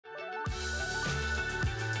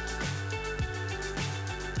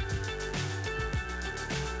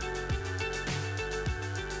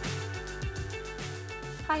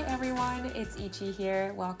Hi everyone, it's Ichi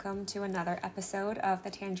here. Welcome to another episode of the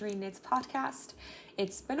TangerineKnits podcast.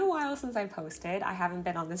 It's been a while since I posted. I haven't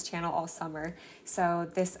been on this channel all summer, so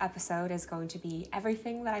this episode is going to be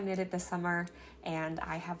everything that I knitted this summer, and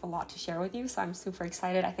I have a lot to share with you, so I'm super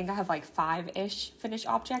excited. I think I have like 5-ish finished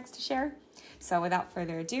objects to share. So without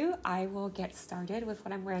further ado, I will get started with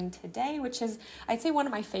what I'm wearing today, which is, I'd say, one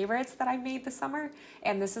of my favorites that I made this summer.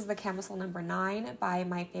 And this is the Camisole No. 9 by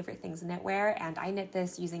My Favorite Things Knitwear. And I knit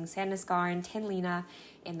this using Sandnes Garn, Tynn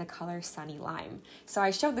in the color Sunny Lime. So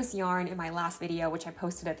I showed this yarn in my last video, which I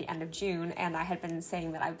posted at the end of June. And I had been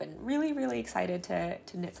saying that I've been really excited to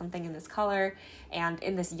knit something in this color and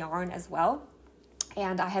in this yarn as well.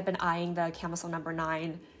 And I had been eyeing the Camisole No.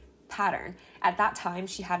 9 pattern. At that time,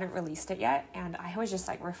 she hadn't released it yet, and I was just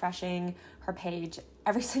like refreshing her page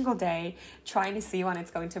every single day, trying to see when it's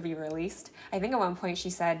going to be released. I think at one point she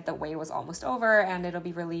said the wait was almost over and it'll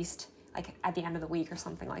be released like at the end of the week or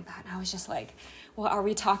something like that. And I was just like, well, are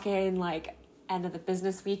we talking like end of the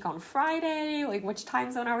business week on Friday? Like, which time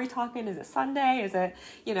zone are we talking? Is it Sunday? Is it,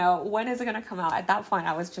 when is it going to come out? At that point,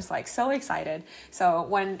 I was just like so excited. So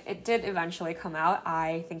when it did eventually come out,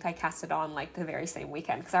 I think I cast it on like the very same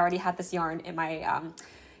weekend because I already had this yarn in my,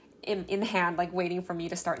 in hand, like waiting for me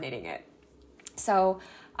to start knitting it. So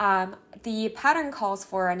the pattern calls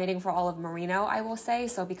for a knitting for all of merino, I will say.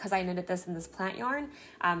 So because I knitted this in this plant yarn,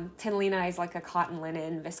 Tynn is like a cotton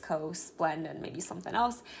linen viscose blend and maybe something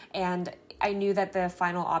else. And I knew that the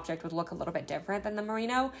final object would look a little bit different than the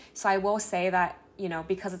merino. So I will say that,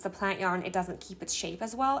 because it's a plant yarn, it doesn't keep its shape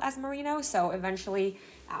as well as merino. So eventually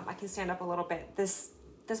I can stand up a little bit. This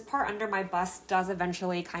part under my bust does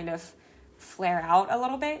eventually kind of flare out a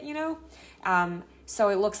little bit, so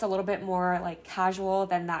it looks a little bit more like casual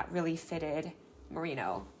than that really fitted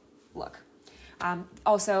merino look.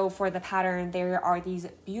 Also for the pattern, there are these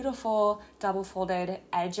beautiful double folded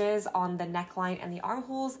edges on the neckline and the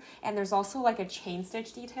armholes. And there's also like a chain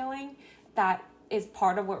stitch detailing that is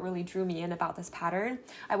part of what really drew me in about this pattern.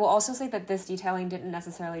 I will also say that this detailing didn't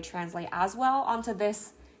necessarily translate as well onto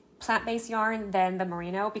this plant-based yarn than the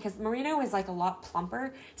merino, because merino is like a lot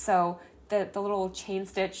plumper. So the little chain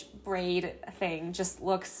stitch braid thing just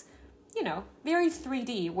looks, very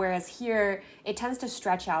 3D, whereas here it tends to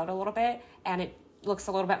stretch out a little bit and it looks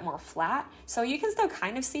a little bit more flat. So you can still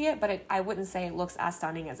kind of see it, but I wouldn't say it looks as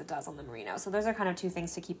stunning as it does on the merino. So those are kind of two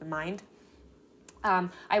things to keep in mind.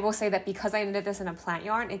 I will say that because I knitted this in a plant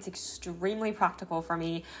yarn, it's extremely practical for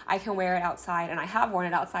me. I can wear it outside, and I have worn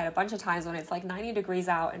it outside a bunch of times when it's like 90 degrees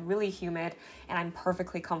out and really humid, and I'm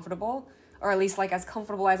perfectly comfortable. Or at least like as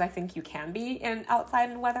comfortable as I think you can be in outside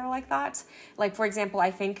in weather like that. Like for example, I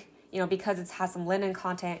think, because it has some linen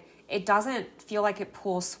content, it doesn't feel like it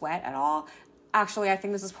pulls sweat at all. Actually, I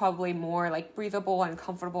think this is probably more like breathable and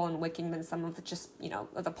comfortable and wicking than some of the just,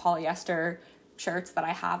 the polyester shirts that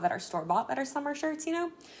I have that are store-bought that are summer shirts,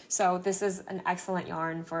 So this is an excellent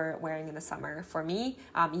yarn for wearing in the summer for me,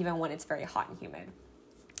 even when it's very hot and humid.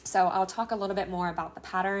 So I'll talk a little bit more about the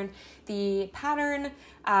pattern. The pattern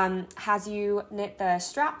has you knit the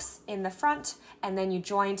straps in the front, and then you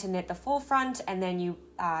join to knit the full front, and then you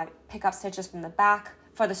pick up stitches from the back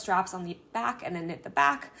for the straps on the back, and then knit the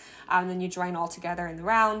back. And then you join all together in the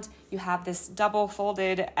round. You have this double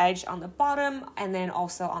folded edge on the bottom, and then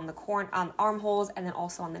also on the armholes, and then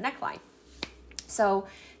also on the neckline. So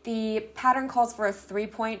the pattern calls for a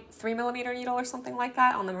 3.3 millimeter needle or something like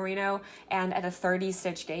that on the merino and at a 30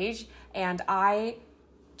 stitch gauge. And I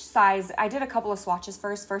did a couple of swatches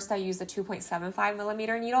first. First I used a 2.75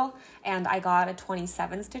 millimeter needle and I got a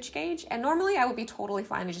 27 stitch gauge. And normally I would be totally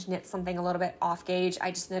fine to just knit something a little bit off gauge.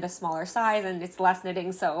 I just knit a smaller size and it's less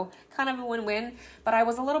knitting, so kind of a win-win. But I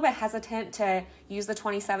was a little bit hesitant to use the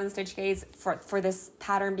 27 stitch gauge for this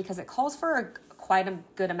pattern because it calls for quite a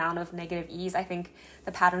good amount of negative ease. I think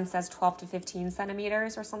the pattern says 12 to 15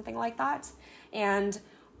 centimeters or something like that. And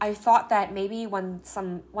I thought that maybe when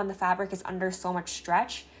the fabric is under so much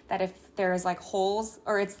stretch, that if there's like holes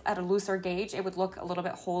or it's at a looser gauge, it would look a little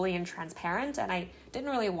bit holy and transparent. And I didn't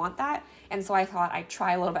really want that. And so I thought I'd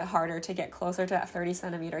try a little bit harder to get closer to that 30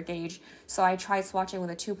 centimeter gauge. So I tried swatching with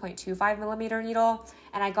a 2.25 millimeter needle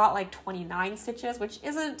and I got like 29 stitches, which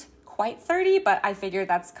isn't quite 30, but I figured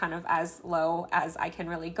that's kind of as low as I can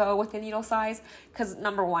really go with the needle size, because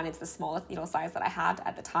number one, it's the smallest needle size that I had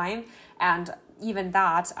at the time, and even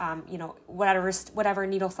that, whatever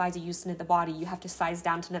needle size you use to knit the body, you have to size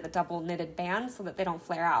down to knit the double knitted bands so that they don't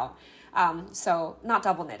flare out. So not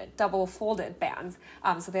double knitted, double folded bands,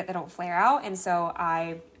 so that they don't flare out. And so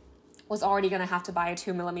I was already going to have to buy a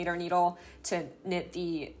 2 millimeter needle to knit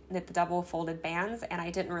the double folded bands, and I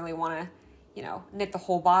didn't really want to you know, knit the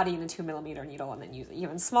whole body in a 2mm needle and then use an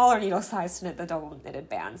even smaller needle size to knit the double knitted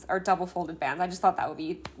bands or double folded bands. I just thought that would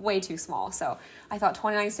be way too small. So I thought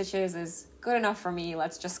 29 stitches is good enough for me.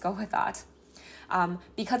 Let's just go with that.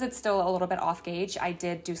 Because it's still a little bit off gauge, I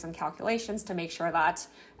did do some calculations to make sure that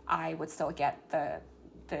I would still get the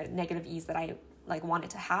negative ease that I like wanted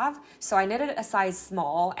to have. So I knitted a size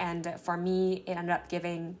small, and for me it ended up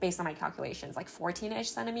giving, based on my calculations, like 14-ish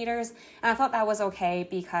centimeters. And I thought that was okay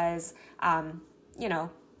because you know,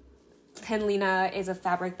 Tynn lina is a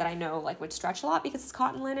fabric that I know like would stretch a lot because it's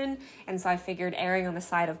cotton linen, and so I figured erring on the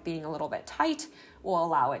side of being a little bit tight will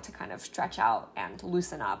allow it to kind of stretch out and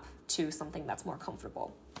loosen up to something that's more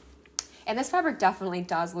comfortable. And this fabric definitely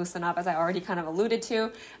does loosen up, as I already kind of alluded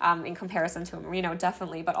to, in comparison to a merino,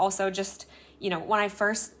 definitely. But also just, you know, when I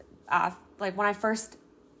first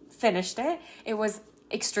finished it, it was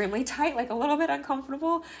extremely tight, like a little bit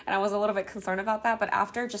uncomfortable, and I was a little bit concerned about that. But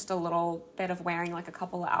after just a little bit of wearing, like a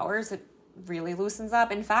couple of hours, it really loosens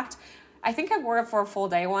up. In fact, I think I wore it for a full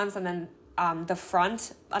day once, and then the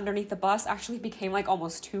front underneath the bust actually became like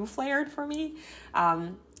almost too flared for me.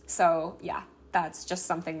 So yeah, that's just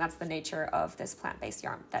something, that's the nature of this plant-based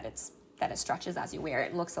yarn, that it stretches as you wear it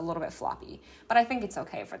and looks a little bit floppy. But I think it's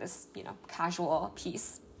okay for this, you know, casual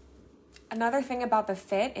piece. Another thing about the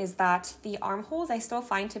fit is that the armholes I still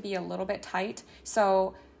find to be a little bit tight.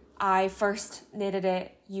 So I first knitted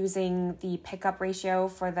it using the pickup ratio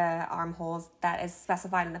for the armholes that is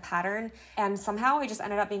specified in the pattern, and somehow it just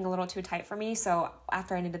ended up being a little too tight for me. So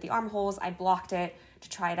after I knitted the armholes, I blocked it to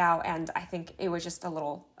try it out, and I think it was just a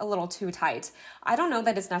little too tight. I don't know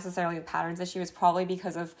that it's necessarily a patterns issue. It's probably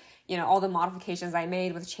because of, you know, all the modifications I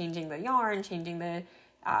made with changing the yarn, changing the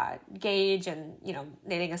gauge, and, you know,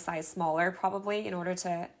 knitting a size smaller probably in order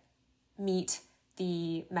to meet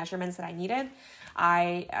the measurements that I needed.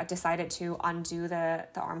 I decided to undo the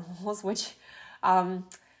armholes, which,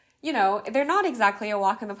 you know, they're not exactly a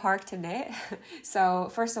walk in the park to knit. So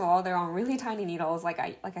first of all, they're on really tiny needles. Like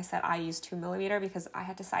I said, I use 2mm because I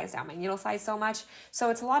had to size down my needle size so much.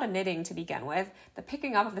 So it's a lot of knitting to begin with. The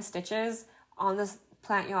picking up of the stitches on this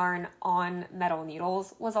plant yarn on metal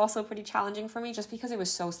needles was also pretty challenging for me, just because it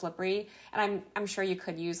was so slippery. And I'm sure you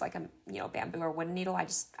could use like a, you know, bamboo or wooden needle. I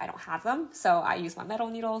don't have them, so I use my metal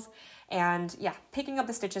needles. And yeah, picking up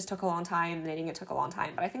the stitches took a long time, knitting it took a long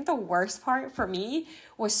time. But I think the worst part for me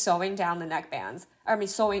was sewing down the neckbands.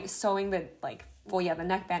 Sewing the the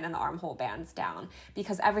neckband and the armhole bands down,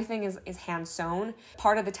 because everything is hand sewn.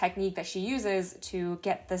 Part of the technique that she uses to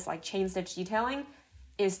get this like chain stitch detailing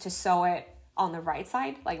is to sew it on the right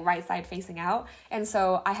side, like right side facing out. And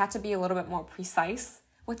so I had to be a little bit more precise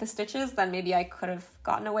with the stitches than maybe I could have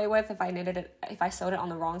gotten away with if I sewed it on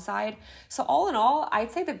the wrong side. So all in all,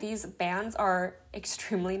 I'd say that these bands are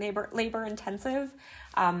extremely labor intensive.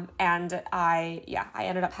 And I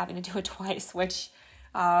ended up having to do it twice, which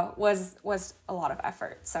was a lot of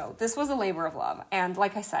effort. So this was a labor of love. And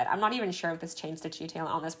like I said, I'm not even sure if this chain stitch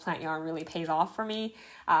detailing on this plant yarn really pays off for me.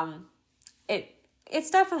 It's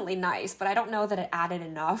definitely nice, but I don't know that it added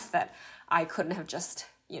enough that I couldn't have just,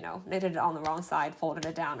 you know, knitted it on the wrong side, folded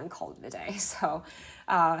it down, and called it a day. So,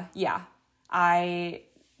 that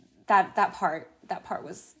part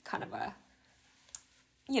was kind of a,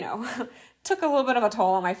 you know, took a little bit of a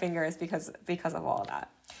toll on my fingers because of all of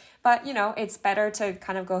that. But, you know, it's better to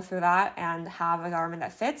kind of go through that and have a garment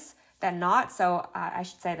that fits than not. So I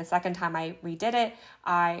should say the second time I redid it,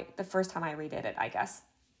 the first time I redid it, I guess,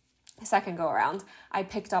 second go around, I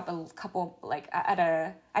picked up a couple,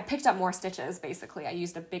 I picked up more stitches, basically. I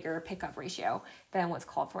used a bigger pickup ratio than what's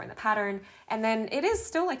called for in the pattern. And then it is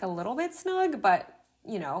still like a little bit snug, but,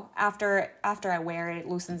 you know, after I wear it, it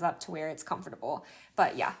loosens up to where it's comfortable.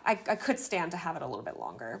 But yeah, I could stand to have it a little bit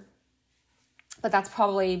longer. But that's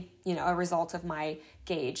probably, you know, a result of my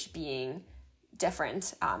gauge being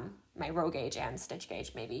different, my row gauge and stitch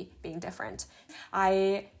gauge maybe being different.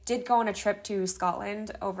 I did go on a trip to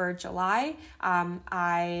Scotland over July.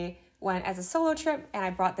 I went as a solo trip, and I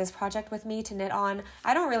brought this project with me to knit on.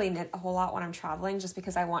 I don't really knit a whole lot when I'm traveling, just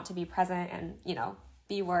because I want to be present and, you know,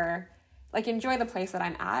 enjoy the place that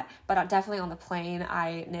I'm at. But definitely on the plane,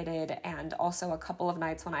 I knitted, and also a couple of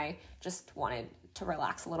nights when I just wanted to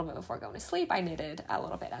relax a little bit before going to sleep, I knitted a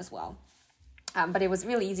little bit as well. But it was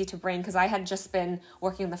really easy to bring because I had just been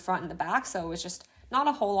working on the front and the back, so it was just not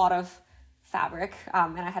a whole lot of fabric,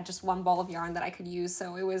 and I had just one ball of yarn that I could use,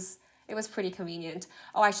 so it was pretty convenient.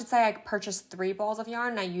 Oh, I should say I purchased 3 balls of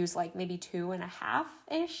yarn, and I used like maybe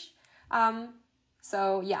 2.5-ish.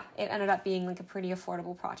 So yeah, it ended up being like a pretty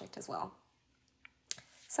affordable project as well.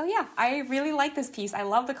 So yeah, I really like this piece. I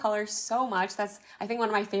love the color so much. That's, I think, one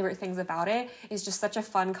of my favorite things about it is just such a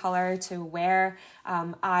fun color to wear.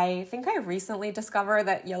 I think I recently discovered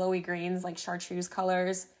that yellowy greens, like chartreuse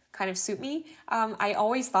colors, kind of suit me. I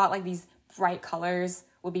always thought like these bright colors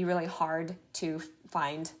would be really hard to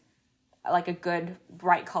find like a good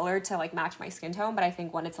bright color to like match my skin tone. But I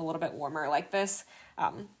think when it's a little bit warmer like this,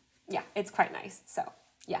 yeah, it's quite nice. So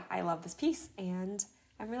yeah, I love this piece and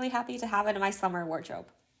I'm really happy to have it in my summer wardrobe.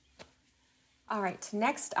 All right,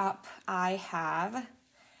 next up, I have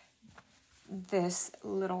this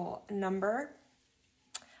little number.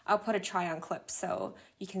 I'll put a try-on clip so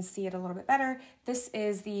you can see it a little bit better. This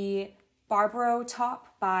is the Barbroe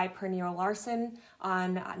top by Pernille Larsen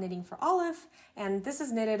on Knitting for Olive, and this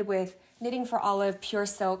is knitted with Knitting for Olive Pure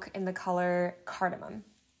Silk in the color Cardamom.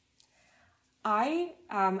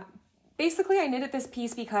 Basically, I knitted this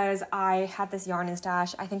piece because I had this yarn in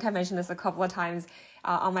stash. I think I mentioned this a couple of times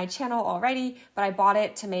on my channel already, but I bought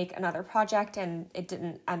it to make another project and it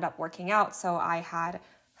didn't end up working out. So I had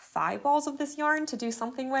 5 balls of this yarn to do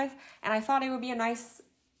something with, and I thought it would be a nice,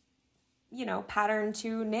 you know, pattern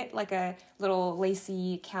to knit, like a little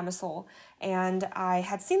lacy camisole. And I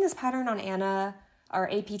had seen this pattern on Anna or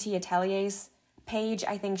APT Atelier's page.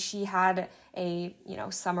 I think she had a, you know,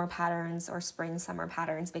 summer patterns or spring summer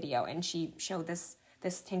patterns video, and she showed this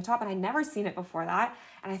tank top, and I'd never seen it before that,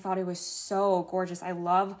 and I thought it was so gorgeous. I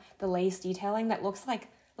love the lace detailing that looks like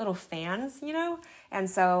little fans, you know, and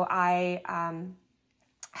so I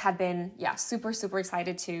had been, yeah, super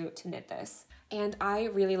excited to knit this. And I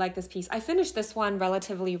really like this piece. I finished this one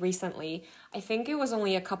relatively recently. I think it was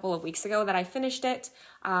only a couple of weeks ago that I finished it.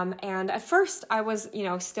 And at first I was, you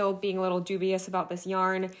know, still being a little dubious about this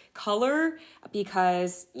yarn color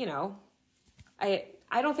because, you know, I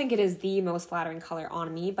don't think it is the most flattering color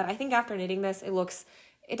on me, but I think after knitting this,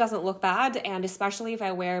 it doesn't look bad. And especially if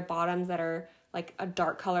I wear bottoms that are like a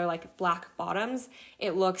dark color, like black bottoms,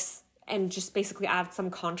 it looks, and just basically add some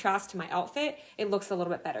contrast to my outfit, it looks a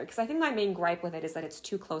little bit better. Because I think my main gripe with it is that it's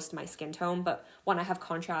too close to my skin tone, but when I have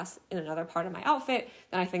contrast in another part of my outfit,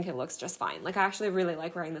 then I think it looks just fine. Like I actually really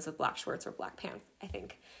like wearing this with black shorts or black pants. I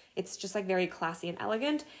think it's just like very classy and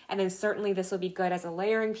elegant. And then certainly this will be good as a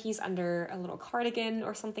layering piece under a little cardigan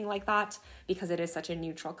or something like that, because it is such a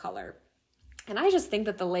neutral color. And I just think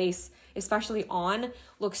that the lace, especially on,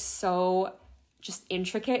 looks so just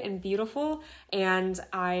intricate and beautiful. And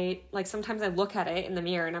I like, sometimes I look at it in the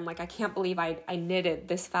mirror and I'm like, I can't believe I knitted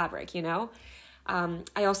this fabric, you know?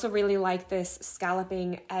 I also really like this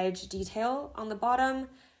scalloping edge detail on the bottom.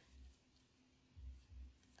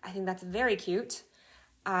 I think that's very cute.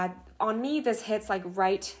 On me, this hits like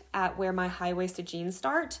right at where my high-waisted jeans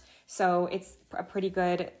start. So it's a pretty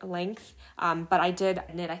good length. But I did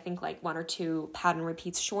knit, I think, like 1 or 2 pattern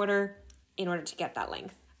repeats shorter in order to get that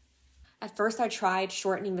length. At first, I tried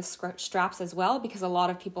shortening the straps as well because a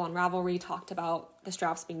lot of people on Ravelry talked about the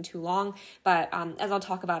straps being too long. But as I'll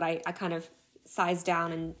talk about, I kind of sized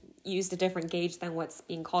down and used a different gauge than what's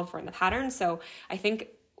being called for in the pattern. So I think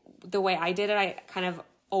the way I did it, I kind of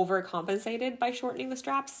overcompensated by shortening the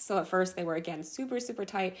straps. So at first they were, again, super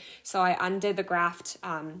tight. So I undid the graft.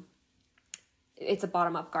 It's a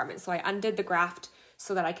bottom-up garment. So I undid the graft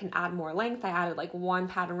so that I can add more length. I added like 1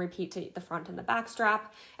 pattern repeat to the front and the back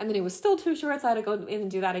strap, and then it was still too short, so I had to go in and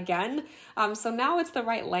do that again. So now it's the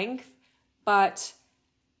right length, but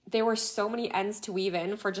there were so many ends to weave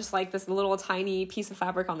in for just like this little tiny piece of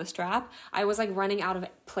fabric on the strap. I was like running out of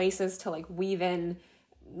places to like weave in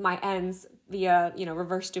my ends via, you know,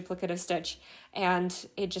 reverse duplicative stitch, and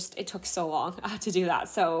it took so long to do that.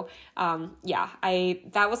 So yeah,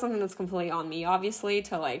 that was something that's completely on me, obviously,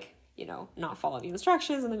 to like, you know, not follow the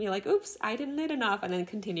instructions and then be like, oops, I didn't knit enough, and then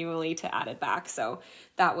continually to add it back. So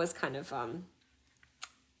that was kind of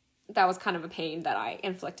a pain that I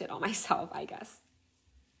inflicted on myself, I guess.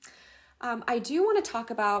 I do want to talk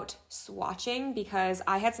about swatching because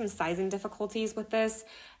I had some sizing difficulties with this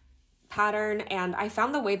pattern, and I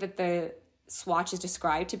found the way that the swatch is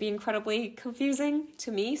described to be incredibly confusing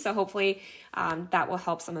to me. So hopefully that will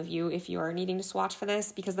help some of you if you are needing to swatch for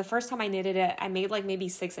this, because the first time I knitted it, I made like maybe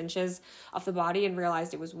 6 inches of the body and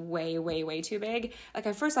realized it was way too big. Like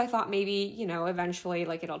at first I thought maybe, you know, eventually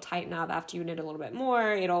like it'll tighten up after you knit a little bit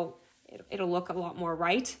more, it'll look a lot more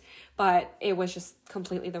right, but it was just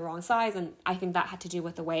completely the wrong size. And I think that had to do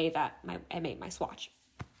with the way that I made my swatch.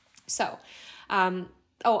 So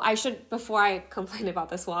Oh, I should, before I complain about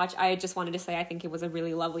the swatch, I just wanted to say I think it was a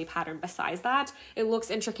really lovely pattern besides that. It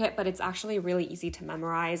looks intricate, but it's actually really easy to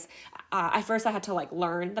memorize. At first I had to like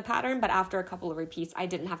learn the pattern, but after a couple of repeats, I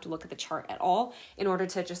didn't have to look at the chart at all in order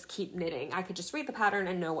to just keep knitting. I could just read the pattern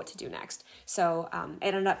and know what to do next. So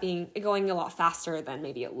it ended up going a lot faster than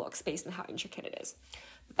maybe it looks based on how intricate it is.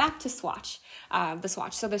 Back to swatch, the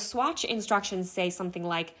swatch. So the swatch instructions say something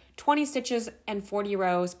like 20 stitches and 40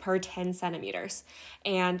 rows per 10 centimeters.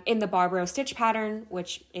 And in the Barbroe stitch pattern,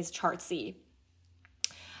 which is chart C,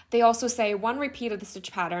 they also say one repeat of the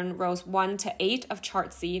stitch pattern, rows 1 to 8 of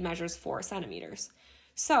chart C measures 4 centimeters.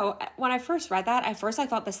 So when I first read that, I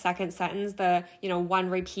thought the second sentence, the, one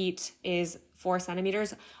repeat is 4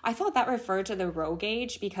 centimeters. I thought that referred to the row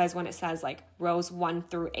gauge, because when it says like rows 1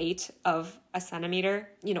 through 8 of a centimeter,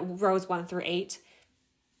 rows 1 through 8,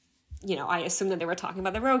 I assumed that they were talking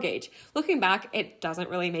about the row gauge. Looking back, it doesn't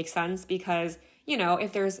really make sense because,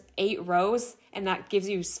 if there's 8 rows and that gives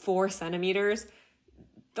you 4 centimeters,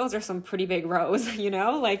 those are some pretty big rows,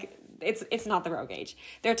 like it's not the row gauge.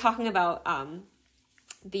 They're talking about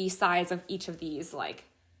the size of each of these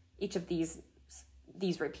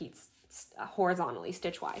repeats horizontally,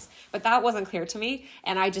 stitch-wise. But that wasn't clear to me,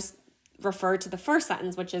 and I just referred to the first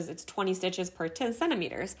sentence, which is it's 20 stitches per 10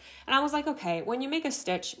 centimeters. And I was like, okay, when you make a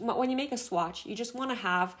swatch, you just want to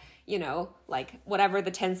have, like whatever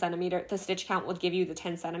the stitch count would give you, the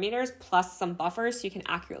 10 centimeters plus some buffers, so you can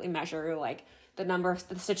accurately measure like the number of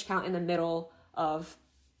the stitch count in the middle of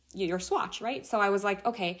your swatch, right? So I was like,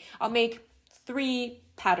 okay, I'll make 3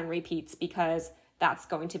 pattern repeats because that's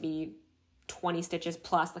going to be 20 stitches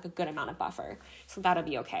plus like a good amount of buffer. So that'll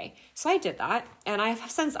be okay. So I did that, and I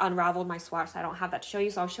have since unraveled my swatch, so I don't have that to show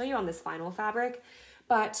you. So I'll show you on this final fabric.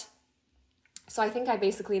 But so I think I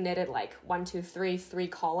basically knitted like 3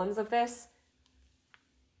 columns of this,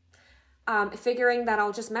 figuring that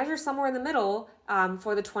I'll just measure somewhere in the middle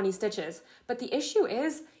for the 20 stitches. But the issue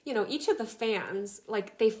is, each of the fans,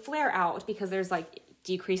 like they flare out because there's like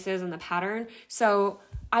decreases in the pattern. So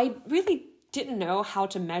I really didn't know how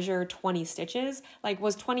to measure 20 stitches. Like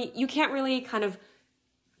was 20, you can't really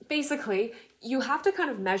basically you have to kind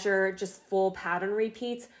of measure just full pattern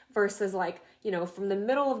repeats versus like, from the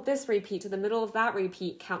middle of this repeat to the middle of that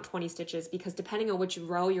repeat, count 20 stitches, because depending on which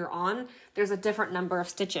row you're on, there's a different number of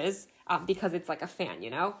stitches because it's like a fan,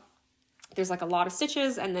 there's like a lot of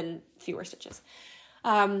stitches and then fewer stitches.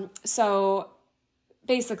 So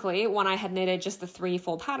basically when I had knitted just the 3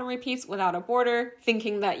 full pattern repeats without a border,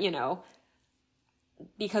 thinking that,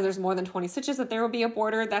 because there's more than 20 stitches that there will be a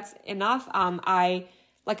border, that's enough. I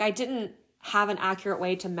didn't have an accurate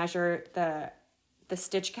way to measure the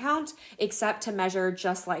stitch count, except to measure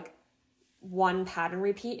just like 1 pattern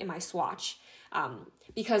repeat in my swatch.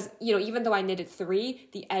 Because, even though I knitted 3,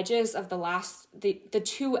 the edges of the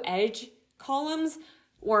 2 edge columns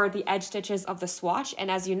were the edge stitches of the swatch. And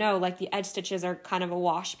as you know, like the edge stitches are kind of a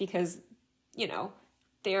wash because,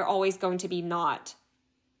 they're always going to be not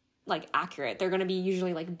like accurate. They're going to be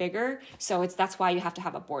usually like bigger. So that's why you have to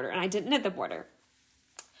have a border. And I didn't knit the border.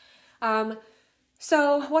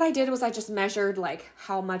 So what I did was I just measured like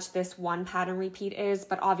how much this 1 pattern repeat is,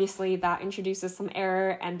 but obviously that introduces some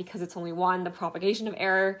error. And because it's only 1, the propagation of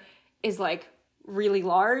error is like really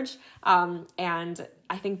large. And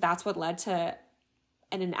I think that's what led to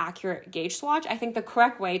an inaccurate gauge swatch. I think the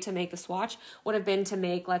correct way to make the swatch would have been to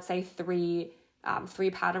make, let's say, 3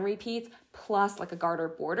 pattern repeats plus like a garter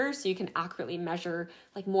border, so you can accurately measure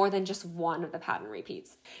like more than just 1 of the pattern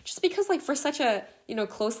repeats. Just because like for such a,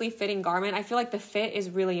 closely fitting garment, I feel like the fit is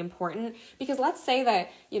really important, because let's say that,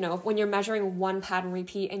 when you're measuring 1 pattern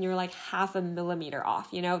repeat and you're like 0.5 millimeter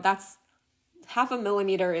off, that's 0.5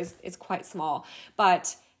 millimeter is quite small.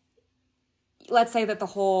 But let's say that the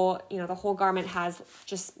whole garment has,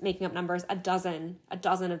 just making up numbers, a dozen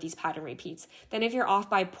of these pattern repeats. Then if you're off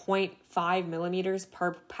by 0.5 millimeters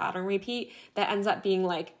per pattern repeat, that ends up being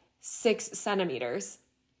like 6 centimeters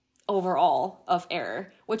overall of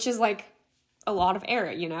error, which is like a lot of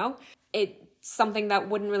error, It's something that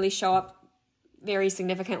wouldn't really show up very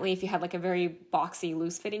significantly if you had like a very boxy,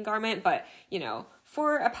 loose fitting garment. But,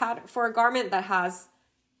 for a garment that has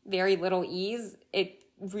very little ease, it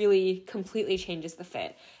really completely changes the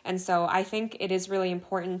fit. And so I think it is really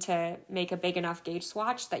important to make a big enough gauge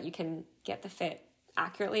swatch that you can get the fit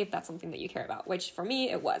accurately if that's something that you care about, which for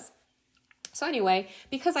me it was. So anyway,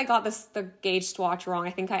 because I got the gauge swatch wrong,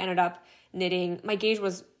 I think I ended up knitting, my gauge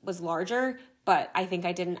was larger, but I think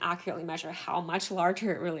I didn't accurately measure how much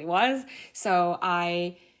larger it really was. So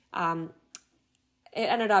it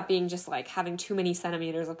ended up being just like having too many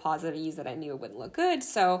centimeters of positive ease that I knew it wouldn't look good.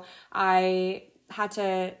 So I had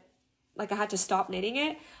to like I had to stop knitting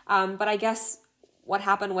it. But I guess what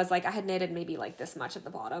happened was like I had knitted maybe like this much at the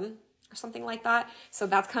bottom or something like that. So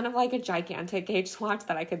that's kind of like a gigantic gauge swatch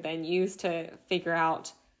that I could then use to figure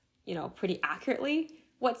out, you know, pretty accurately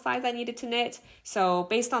what size I needed to knit. So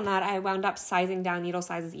based on that, I wound up sizing down needle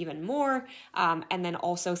sizes even more, and then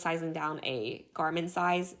also sizing down a garment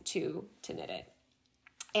size to knit it.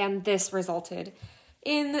 And this resulted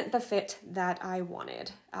in the fit that I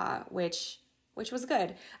wanted, which was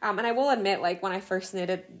good. And I will admit, like when I first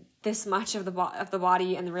knitted this much of the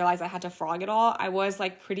body and realized I had to frog it all, I was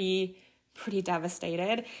like pretty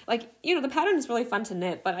devastated. Like, you know, the pattern is really fun to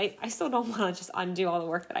knit, but I still don't want to just undo all the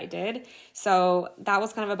work that I did. So that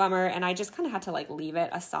was kind of a bummer, and I just kind of had to like leave it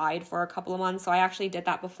aside for a couple of months. So I actually did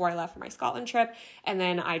that before I left for my Scotland trip, and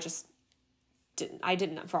then I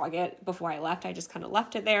didn't frog it before I left. I just kind of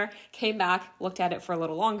left it there, came back, looked at it for a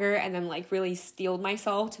little longer, and then like really steeled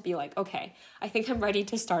myself to be like, okay, I think I'm ready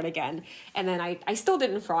to start again. And then I still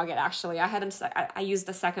didn't frog it, actually. I used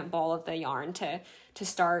the second ball of the yarn to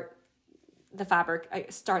start the fabric,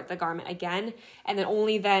 start the garment again. And then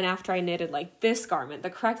only then after I knitted like this garment, the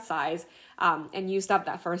correct size, and used up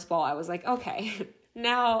that first ball, I was like, okay,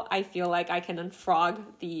 now I feel like I can unfrog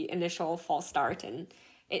the initial false start, and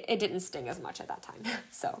it didn't sting as much at that time.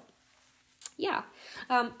 So yeah,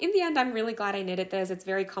 in the end, I'm really glad I knitted this. It's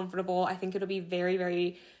very comfortable. I think it'll be very,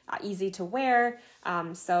 very easy to wear.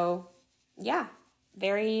 So yeah,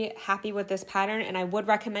 very happy with this pattern, and I would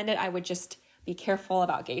recommend it. I would just be careful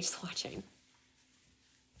about gauge swatching.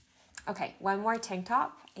 Okay, one more tank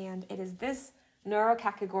top, and it is this Noro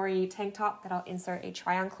Kakigori tank top that I'll insert a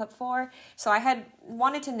try-on clip for. So I had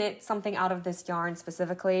wanted to knit something out of this yarn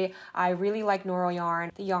specifically. I really like Noro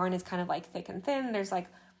yarn. The yarn is kind of like thick and thin. There's like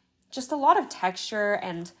just a lot of texture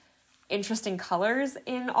and interesting colors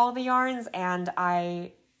in all the yarns, and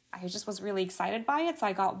I just was really excited by it. So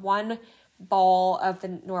I got one ball of the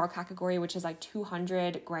Noro Kakigori, which is like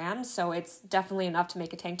 200 grams, so it's definitely enough to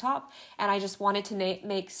make a tank top. And I just wanted to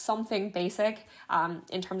make something basic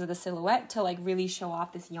in terms of the silhouette to like really show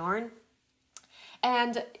off this yarn.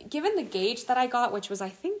 And given the gauge that I got, which was I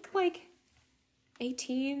think like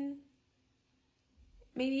 18,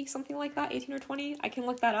 maybe something like that, 18 or 20, I can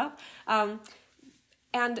look that up.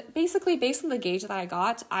 And basically based on the gauge that I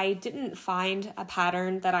got, I didn't find a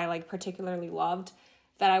pattern that I like particularly loved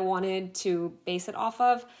that I wanted to base it off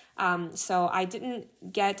of. So I didn't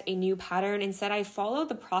get a new pattern. Instead, I followed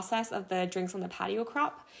the process of the Drinks on the Patio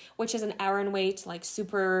Crop, which is an Aran weight, like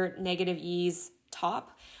super negative ease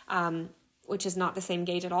top, which is not the same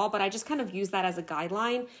gauge at all. But I just kind of used that as a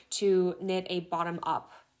guideline to knit a bottom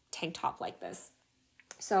up tank top like this.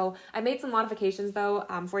 So I made some modifications though.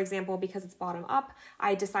 For example, because it's bottom up,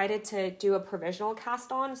 I decided to do a provisional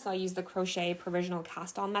cast on. So I used the crochet provisional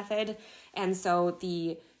cast on method. And so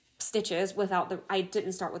the stitches I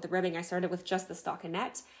didn't start with the ribbing. I started with just the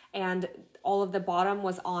stockinette, and all of the bottom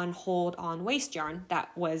was on hold on waste yarn.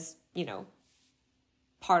 That was, you know,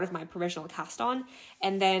 part of my provisional cast on.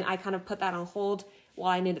 And then I kind of put that on hold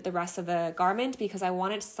while I knitted the rest of the garment because I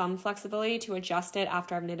wanted some flexibility to adjust it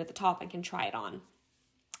after I've knitted the top and can try it on.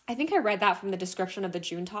 I think I read that from the description of the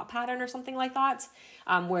June top pattern or something like that,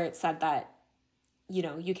 where it said that, you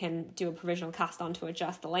know, you can do a provisional cast on to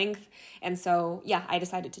adjust the length. And so, yeah, I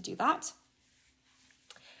decided to do that.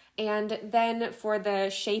 And then for the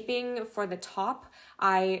shaping for the top,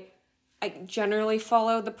 I generally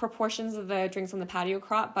follow the proportions of the Drinks on the Patio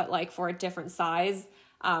Crop, but like for a different size.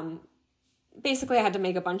 Basically, I had to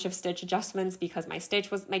make a bunch of stitch adjustments because my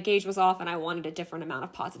gauge was off and I wanted a different amount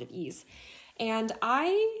of positive ease. And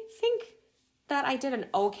I think that I did an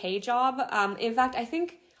okay job. In fact, I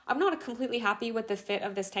think I'm not completely happy with the fit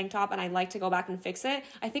of this tank top, and I'd like to go back and fix it.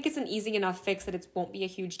 I think it's an easy enough fix that it won't be a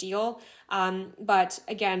huge deal. But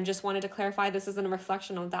again, just wanted to clarify this isn't a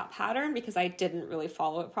reflection of that pattern because I didn't really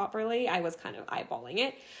follow it properly. I was kind of eyeballing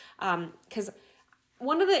it. Because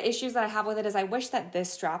one of the issues that I have with it is I wish that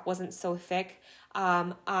this strap wasn't so thick.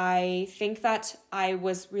 I think that I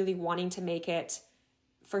was really wanting to make it,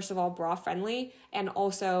 first of all, bra friendly, and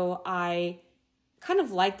also I kind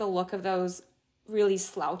of like the look of those really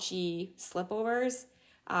slouchy slipovers.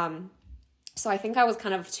 So I think I was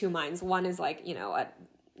kind of two minds. One is like, you know, a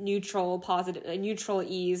neutral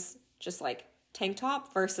ease, just like tank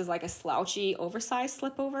top versus like a slouchy oversized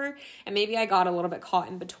slipover. And maybe I got a little bit caught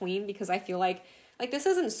in between because I feel like this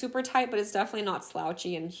isn't super tight, but it's definitely not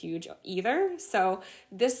slouchy and huge either. So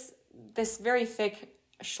this very thick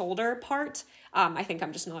shoulder part, I think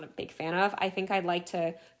I'm just not a big fan of. I think I'd like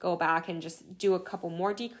to go back and just do a couple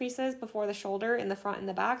more decreases before the shoulder in the front and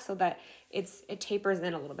the back so that it tapers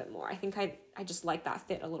in a little bit more. I think I just like that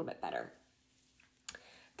fit a little bit better.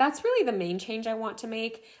 that's really the main change I want to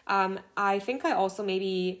make. I think I also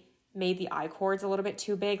maybe made the I-cords a little bit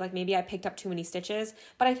too big. Like maybe I picked up too many stitches.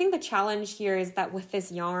 But I think the challenge here is that with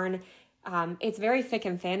this yarn, it's very thick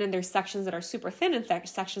and thin, and there's sections that are super thin and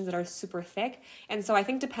sections that are super thick. And so I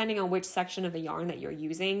think depending on which section of the yarn that you're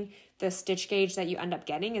using, the stitch gauge that you end up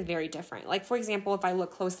getting is very different. Like for example, if I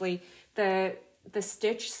look closely, the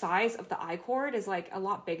stitch size of the I-cord is like a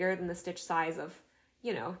lot bigger than the stitch size of,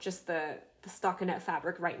 you know, just the stockinette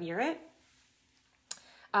fabric right near it.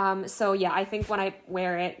 So yeah, I think when I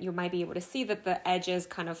wear it, you might be able to see that the edges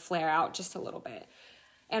kind of flare out just a little bit.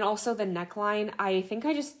 And also the neckline, I think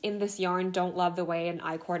I just, in this yarn, don't love the way an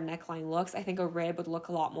I-cord neckline looks. I think a rib would look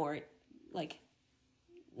a lot more like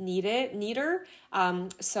neater.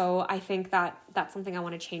 So I think that's something I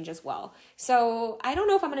want to change as well. So I don't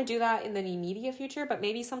know if I'm going to do that in the immediate future, but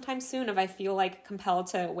maybe sometime soon, if I feel like compelled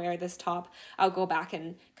to wear this top, I'll go back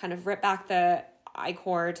and kind of rip back the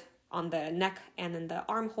I-cord on the neck and then the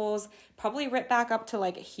armholes, probably rip back up to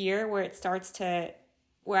like here where it starts to,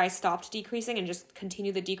 where I stopped decreasing, and just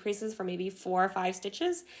continue the decreases for maybe 4 or 5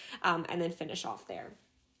 stitches, and then finish off there.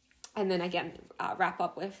 And then again, wrap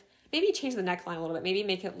up with, maybe change the neckline a little bit, maybe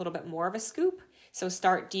make it a little bit more of a scoop. So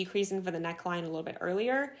start decreasing for the neckline a little bit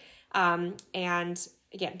earlier, and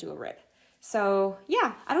again, do a rib. So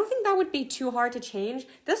yeah, I don't think that would be too hard to change.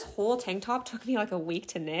 This whole tank top took me like a week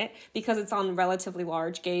to knit because it's on relatively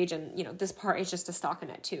large gauge, and you know, this part is just a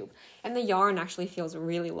stockinette tube. And the yarn actually feels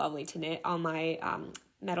really lovely to knit on my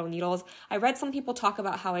metal needles. I read some people talk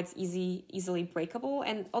about how it's easily breakable,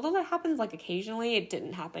 and although that happens like occasionally, it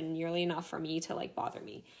didn't happen nearly enough for me to like bother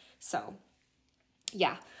me. So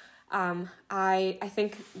yeah, I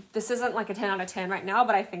think this isn't like a 10 out of 10 right now,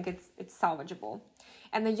 but I think it's salvageable.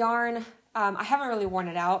 And the yarn, I haven't really worn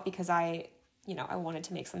it out because I wanted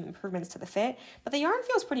to make some improvements to the fit, but the yarn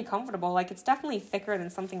feels pretty comfortable. Like it's definitely thicker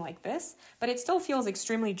than something like this, but it still feels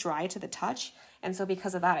extremely dry to the touch. And so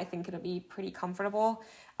because of that, I think it'll be pretty comfortable.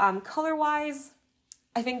 Color-wise,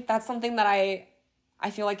 I think that's something that I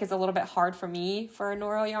feel like is a little bit hard for me for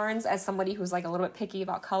Noro yarns, as somebody who's like a little bit picky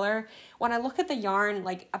about color. When I look at the yarn,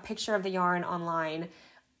 like a picture of the yarn online,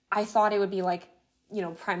 I thought it would be like, you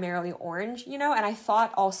know, primarily orange, you know, and I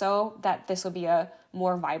thought also that this would be a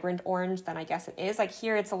more vibrant orange than I guess it is. Like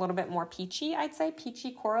here, it's a little bit more peachy, I'd say,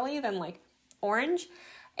 peachy corally than like orange.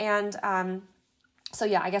 And so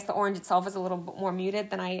yeah, I guess the orange itself is a little bit more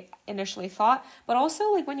muted than I initially thought. But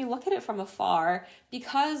also like when you look at it from afar,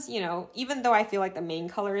 because, you know, even though I feel like the main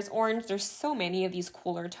color is orange, there's so many of these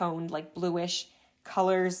cooler toned, like bluish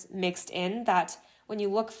colors mixed in that when you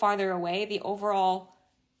look farther away, the overall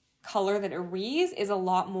color that it reads is a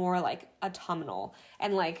lot more like autumnal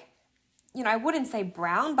and like, you know, I wouldn't say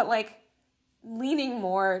brown, but like leaning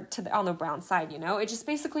more to on the brown side, you know, it just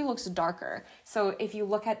basically looks darker. So if you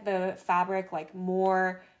look at the fabric like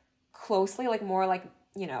more closely, like more like,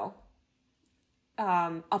 you know,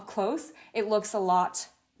 up close, it looks a lot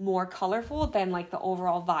more colorful than like the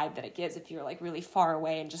overall vibe that it gives if you're like really far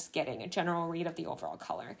away and just getting a general read of the overall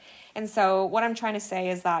color. And so what I'm trying to say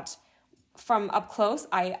is that from up close,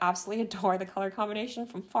 I absolutely adore the color combination.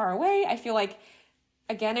 From far away, I feel like,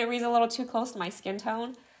 again, it reads a little too close to my skin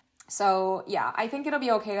tone. So yeah, I think it'll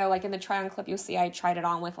be okay though. Like in the try on clip, you'll see I tried it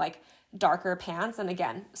on with like darker pants. And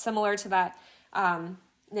again, similar to that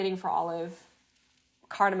Knitting for Olive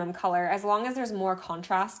cardamom color, as long as there's more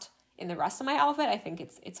contrast in the rest of my outfit, I think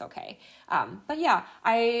it's okay. But yeah,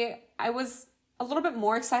 I was a little bit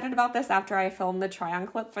more excited about this after I filmed the try on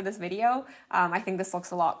clip for this video. I think this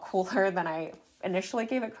looks a lot cooler than I initially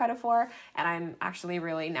gave it credit for, and I'm actually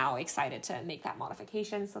really now excited to make that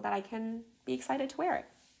modification so that I can be excited to wear it.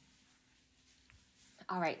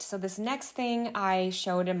 All right, so this next thing I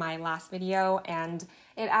showed in my last video, and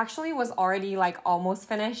it actually was already like almost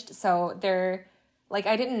finished, so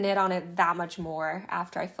I didn't knit on it that much more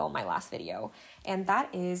after I filmed my last video. And that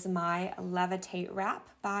is my Levitate Wrap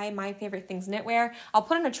by My Favorite Things Knitwear. I'll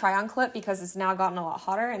put in a try on clip because it's now gotten a lot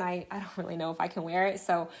hotter and I don't really know if I can wear it.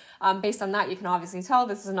 So based on that, you can obviously tell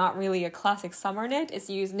this is not really a classic summer knit. It's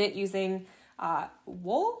knit using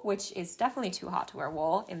wool, which is definitely too hot to wear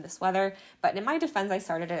wool in this weather. But in my defense, I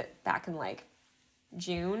started it back in like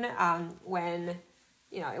June when,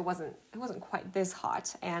 you know, it wasn't quite this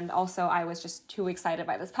hot. And also I was just too excited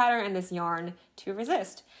by this pattern and this yarn to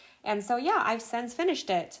resist. And so yeah, I've since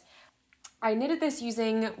finished it. I knitted this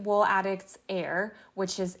using WoolAddicts Air,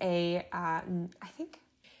 which is a, I think,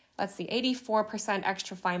 let's see, 84%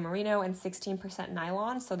 extra fine merino and 16%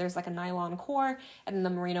 nylon. So there's like a nylon core and then the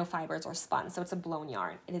merino fibers are spun. So it's a blown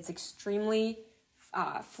yarn and it's extremely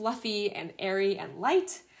fluffy and airy and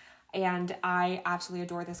light. and I absolutely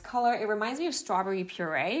adore this color. It reminds me of strawberry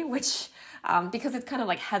puree, which, because it's kind of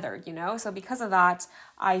like heathered, you know? So because of that,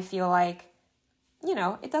 I feel like, you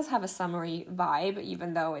know, it does have a summery vibe,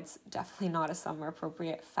 even though it's definitely not a summer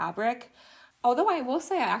appropriate fabric. Although I will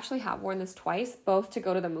say I actually have worn this twice, both to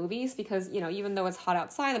go to the movies, because, you know, even though it's hot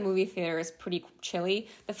outside, the movie theater is pretty chilly.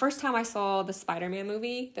 The first time I saw the Spider-Man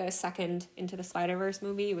movie, the second Into the Spider-Verse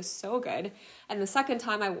movie, it was so good. And the second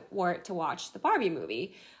time I wore it to watch the Barbie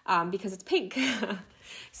movie, because it's pink.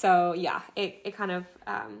 So yeah, it kind of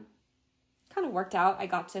worked out. I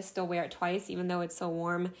got to still wear it twice, even though it's so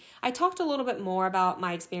warm. I talked a little bit more about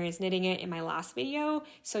my experience knitting it in my last video,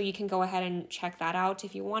 so you can go ahead and check that out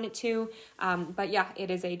if you wanted to. But yeah,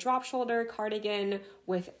 it is a drop shoulder cardigan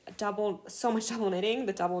with so much double knitting,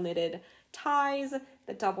 the double knitted ties,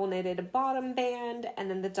 the double knitted bottom band,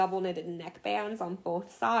 and then the double knitted neck bands on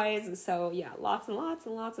both sides. So yeah, lots and lots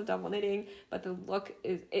and lots of double knitting, but the look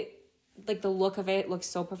of it looks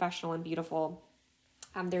so professional and beautiful.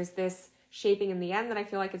 There's this shaping in the end that I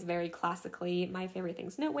feel like is very classically my favorite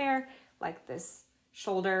things knitwear, like this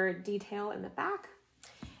shoulder detail in the back.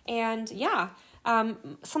 And yeah,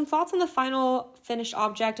 some thoughts on the final finished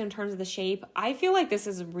object in terms of the shape. I feel like this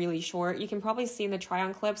is really short. You can probably see in the try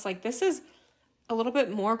on clips, like this is a little bit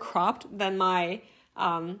more cropped than my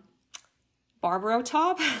Barbroe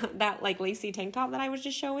top, that like lacy tank top that I was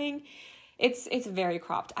just showing. It's very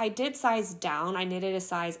cropped. I did size down. I knitted a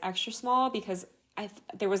size extra small because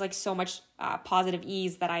there was like so much positive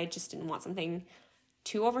ease that I just didn't want something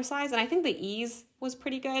too oversized. And I think the ease was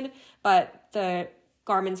pretty good, but the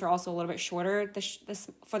garments are also a little bit shorter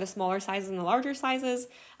for the smaller sizes and the larger sizes,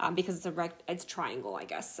 because it's triangle, I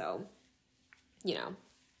guess. So, you know,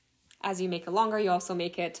 as you make it longer, you also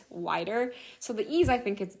make it wider. So the ease, I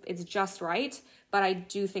think it's just right, but I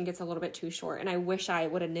do think it's a little bit too short, and I wish I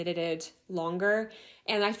would have knitted it longer.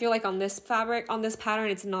 And I feel like on this fabric, on this pattern,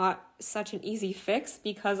 it's not such an easy fix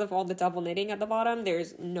because of all the double knitting at the bottom.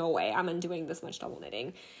 There's no way I'm undoing this much double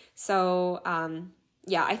knitting. So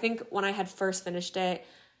yeah, I think when I had first finished it,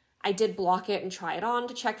 I did block it and try it on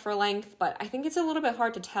to check for length, but I think it's a little bit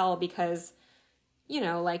hard to tell because, you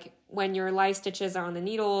know, like when your live stitches are on the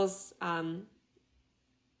needles,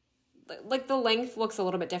 like the length looks a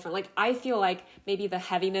little bit different. Like I feel like maybe the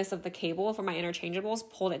heaviness of the cable for my interchangeables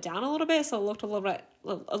pulled it down a little bit, so it looked a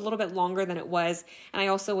little bit longer than it was. And I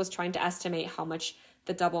also was trying to estimate how much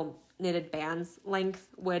the double knitted bands length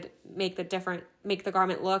would make the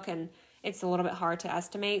garment look, and it's a little bit hard to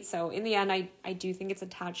estimate. So in the end, I do think it's a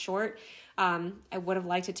tad short. I would have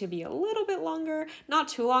liked it to be a little bit longer, not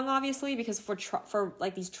too long, obviously, because for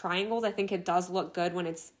like these triangles, I think it does look good when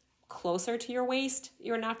it's closer to your waist,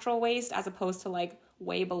 your natural waist, as opposed to like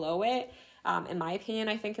way below it. In my opinion,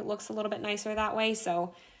 I think it looks a little bit nicer that way.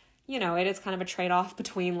 So, you know, it is kind of a trade-off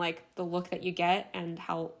between like the look that you get and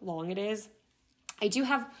how long it is. I do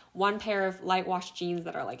have one pair of light wash jeans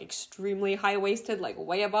that are like extremely high-waisted, like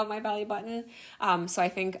way above my belly button. So I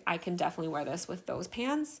think I can definitely wear this with those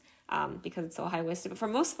pants because it's so high-waisted. But for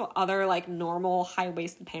most other like normal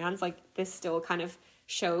high-waisted pants, like this still kind of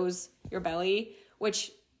shows your belly,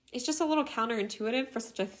 which is just a little counterintuitive for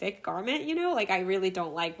such a thick garment, you know? Like I really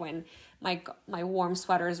don't like when my warm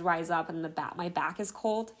sweaters rise up and my back is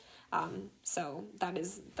cold. So that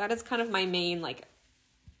is kind of my main like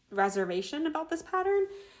reservation about this pattern.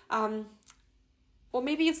 Well,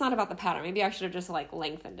 maybe it's not about the pattern. Maybe I should have just like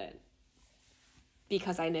lengthened it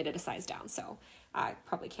because I knitted a size down. So I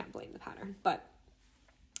probably can't blame the pattern, but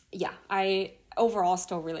yeah, I overall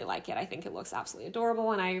still really like it. I think it looks absolutely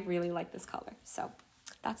adorable and I really like this color. So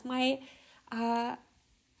that's my Levitate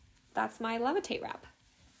Wrap.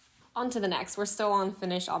 On to the next. We're still on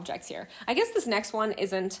finished objects here. I guess this next one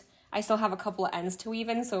isn't, I still have a couple of ends to weave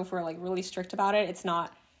in, so if we're like really strict about it, it's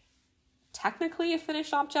not technically a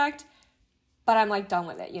finished object, but I'm like done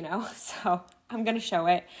with it, you know? So I'm gonna show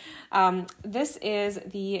it. This is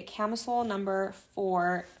the Camisole No.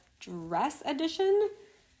 4 dress edition.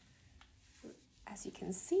 As you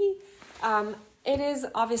can see, it is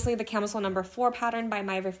obviously the Camisole No. 4 pattern by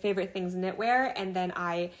My Favorite Things Knitwear, and then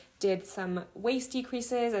I did some waist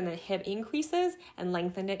decreases and then hip increases and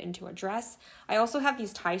lengthened it into a dress. I also have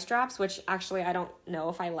these tie straps, which actually I don't know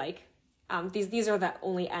if I like. These are the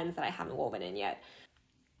only ends that I haven't woven in yet.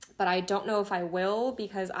 But I don't know if I will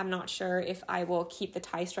because I'm not sure if I will keep the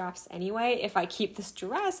tie straps anyway, if I keep this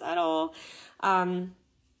dress at all.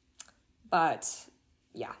 But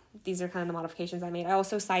yeah, these are kind of the modifications I made. I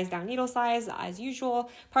also sized down needle size as usual,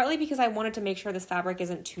 partly because I wanted to make sure this fabric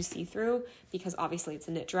isn't too see-through because obviously it's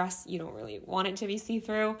a knit dress. You don't really want it to be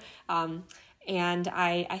see-through. And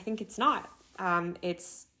I think it's not.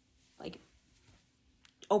 It's like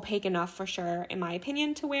opaque enough for sure, in my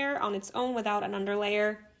opinion, to wear on its own without an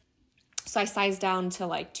underlayer. So I sized down to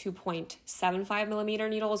like 2.75 millimeter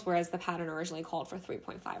needles, whereas the pattern originally called for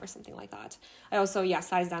 3.5 or something like that. I also,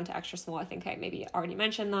 sized down to extra small. I think I maybe already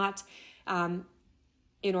mentioned that,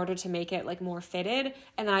 in order to make it like more fitted.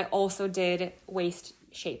 And then I also did waist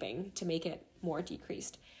shaping to make it more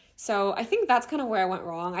decreased. So I think that's kind of where I went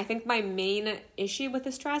wrong. I think my main issue with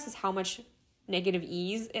this dress is how much negative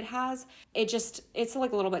ease it has. It's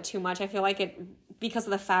like a little bit too much. I feel like it, because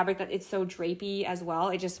of the fabric that it's so drapey as well,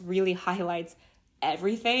 it just really highlights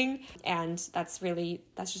everything. And that's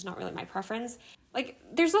just not really my preference. Like,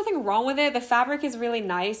 there's nothing wrong with it. The fabric is really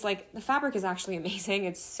nice. Like, the fabric is actually amazing.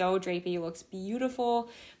 It's so drapey. It looks beautiful.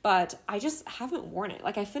 But I just haven't worn it.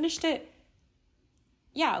 Like, I finished it,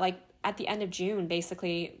 like at the end of June,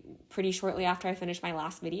 basically, pretty shortly after I finished my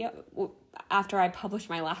last video, after I published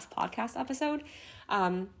my last podcast episode.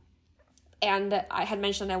 And I had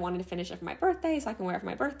mentioned I wanted to finish it for my birthday so I can wear it for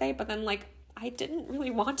my birthday, but then like I didn't really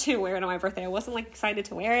want to wear it on my birthday. I wasn't like excited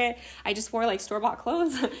to wear it. I just wore like store-bought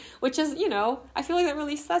clothes, which is, I feel like that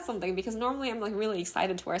really says something, because normally I'm like really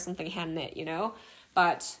excited to wear something hand knit,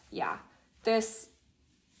 but yeah, this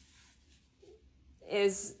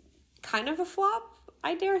is kind of a flop,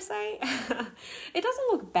 I dare say. It doesn't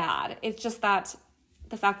look bad. It's just that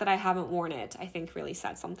the fact that I haven't worn it, I think really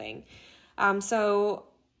said something. So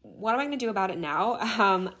what am I going to do about it now?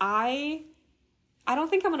 I don't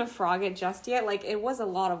think I'm going to frog it just yet. Like, it was a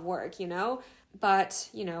lot of work, but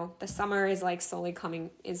the summer is like slowly coming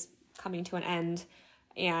to an end,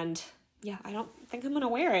 and I don't think I'm going to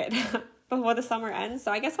wear it before the summer ends.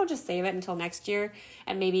 So I guess I'll just save it until next year,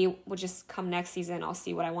 and maybe we'll just come next season, I'll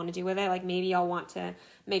see what I want to do with it. Like, maybe I'll want to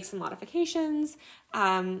make some modifications,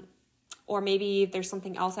 or maybe there's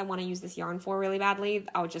something else I want to use this yarn for really badly.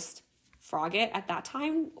 I'll just frog it at that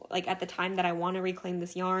time, like at the time that I want to reclaim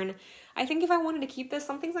this yarn. I think if I wanted to keep this,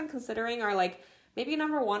 some things I'm considering are like, maybe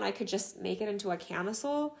number one, I could just make it into a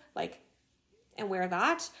camisole, like, and wear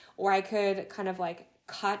that, or I could kind of like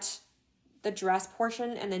cut the dress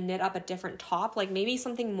portion and then knit up a different top, like maybe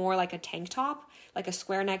something more like a tank top, like a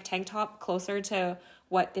square neck tank top, closer to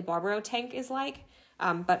what the Barbroe tank is like,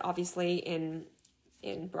 but obviously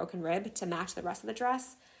in broken rib to match the rest of the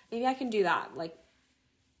dress. Maybe I can do that, like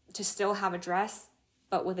to still have a dress,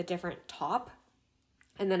 but with a different top.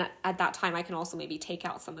 And then at that time, I can also maybe take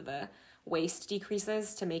out some of the waist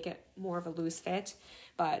decreases to make it more of a loose fit.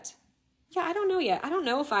 But yeah, I don't know yet. I don't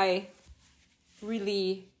know if I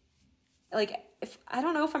really, I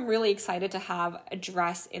don't know if I'm really excited to have a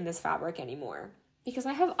dress in this fabric anymore, because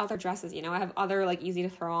I have other dresses, I have other like easy to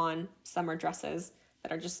throw on summer dresses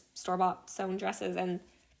that are just store-bought sewn dresses, and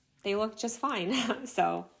they look just fine.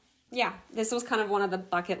 So yeah, this was kind of one of the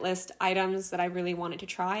bucket list items that I really wanted to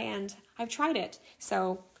try, and I've tried it.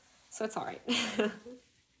 So it's all right.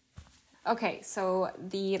 Okay, so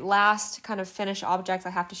the last kind of finished object I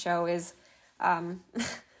have to show is, I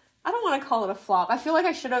don't want to call it a flop. I feel like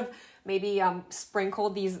I should have maybe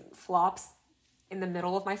sprinkled these flops in the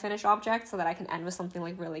middle of my finished object so that I can end with something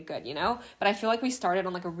like really good, But I feel like we started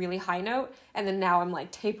on like a really high note, and then now I'm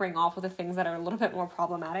like tapering off with the things that are a little bit more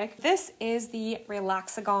problematic. This is the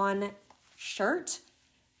Relaxagon shirt.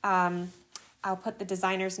 I'll put the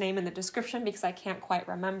designer's name in the description because I can't quite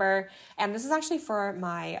remember. And this is actually for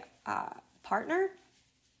my partner.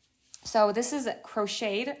 So this is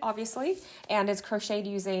crocheted, obviously, and it's crocheted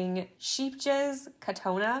using Scheepjes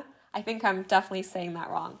Catona. I think I'm definitely saying that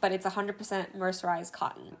wrong, but it's 100% mercerized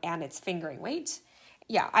cotton, and it's fingering weight.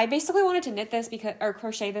 Yeah, I basically wanted to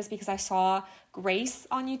crochet this because I saw Grace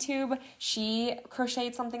on YouTube. She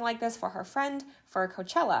crocheted something like this for her friend for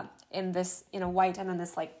Coachella in a white and then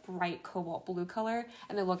this like bright cobalt blue color,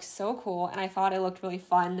 and it looked so cool, and I thought it looked really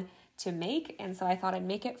fun to make, and so I thought I'd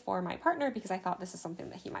make it for my partner because I thought this is something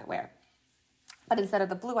that he might wear. But instead of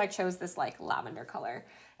the blue, I chose this like lavender color.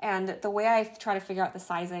 And the way I try to figure out the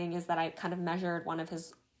sizing is that I kind of measured one of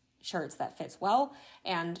his shirts that fits well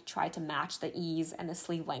and tried to match the ease and the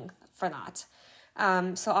sleeve length for that.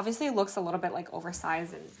 So obviously it looks a little bit like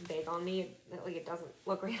oversized and big on me. Like, it doesn't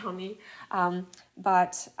look great on me.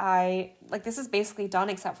 But this is basically done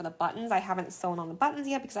except for the buttons. I haven't sewn on the buttons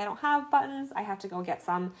yet because I don't have buttons. I have to go get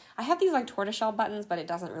some. I have these like tortoiseshell buttons, but it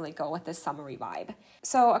doesn't really go with this summery vibe.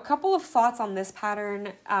 So a couple of thoughts on this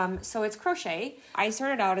pattern. So it's crochet. I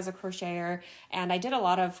started out as a crocheter, and I did a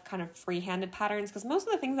lot of kind of free-handed patterns because most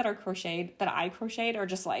of the things that I crocheted are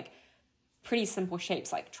just like pretty simple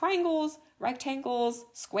shapes, like triangles, rectangles,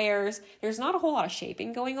 squares. There's not a whole lot of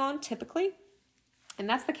shaping going on typically. And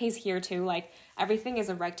that's the case here too. Like, everything is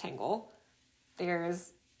a rectangle.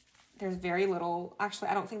 There's there's very little, actually,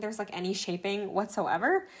 I don't think there's like any shaping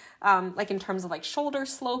whatsoever, like in terms of like shoulder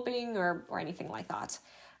sloping or anything like that.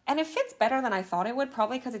 And it fits better than I thought it would,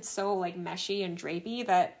 probably because it's so like meshy and drapey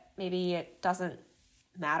that maybe it doesn't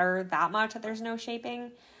matter that much that there's no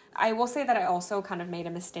shaping. I will say that I also kind of made a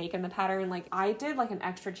mistake in the pattern. Like I did like an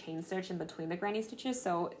extra chain stitch in between the granny stitches,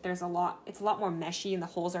 so it's a lot more meshy and the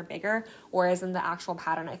holes are bigger, whereas in the actual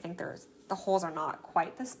pattern I think the holes are not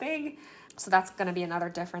quite this big. So that's going to be another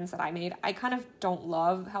difference that I made. I kind of don't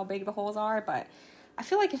love how big the holes are, but I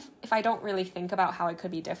feel like if I don't really think about how it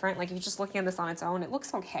could be different, like if you're just looking at this on its own, it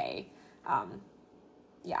looks okay.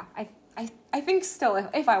 Yeah, I think still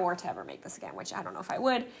if I were to ever make this again, which I don't know if I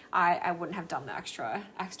would, I wouldn't have done the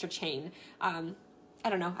extra chain. I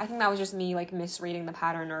don't know. I think that was just me like misreading the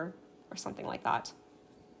pattern or something like that.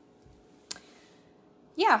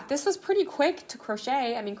 Yeah, this was pretty quick to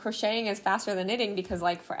crochet. I mean, crocheting is faster than knitting because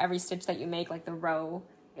like for every stitch that you make, like the row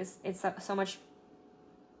it's so much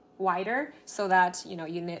wider, so that, you know,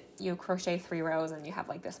 you crochet 3 rows and you have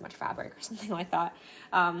like this much fabric or something like that.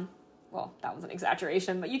 Well, that was an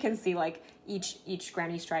exaggeration, but you can see like each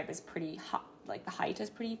granny stripe is pretty hot, like the height is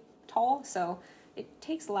pretty tall, so it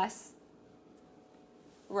takes less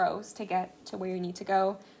rows to get to where you need to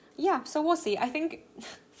go. Yeah, so we'll see. I think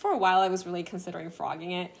for a while I was really considering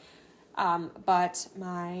frogging it, but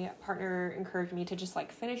my partner encouraged me to just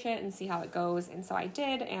like finish it and see how it goes, and so I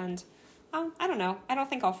did, and I don't know. I don't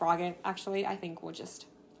think I'll frog it, actually. I think we'll just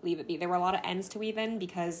leave it be. There were a lot of ends to weave in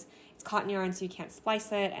because it's cotton yarn, so you can't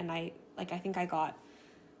splice it, and I think I got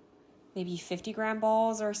maybe 50-gram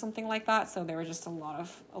balls or something like that, so there were just a lot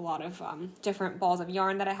of different balls of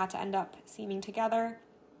yarn that I had to end up seaming together.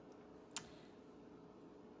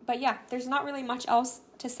 But yeah, there's not really much else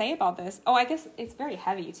to say about this. Oh, I guess it's very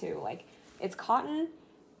heavy too. Like it's cotton,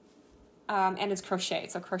 and it's crochet.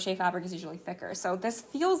 So crochet fabric is usually thicker. So this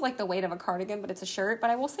feels like the weight of a cardigan, but it's a shirt. But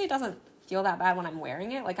I will say it doesn't feel that bad when I'm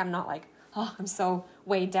wearing it. Like I'm not like, oh, I'm so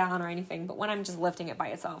weighed down or anything. But when I'm just lifting it by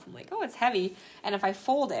itself, I'm like, oh, it's heavy. And if I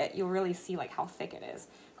fold it, you'll really see like how thick it is.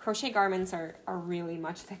 Crochet garments are really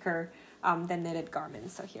much thicker than knitted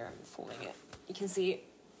garments. So here I'm folding it. You can see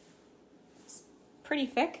it's pretty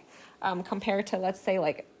thick compared to, let's say,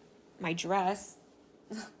 like my dress.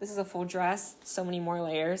 This is a full dress, so many more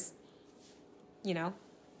layers, you know.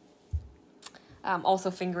 Also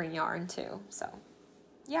fingering yarn too. So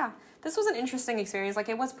yeah, this was an interesting experience. Like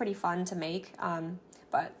it was pretty fun to make,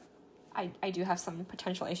 but I do have some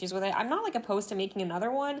potential issues with it. I'm not like opposed to making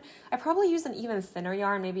another one. I probably use an even thinner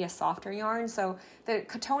yarn, maybe a softer yarn. So the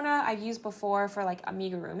Catona I've used before for like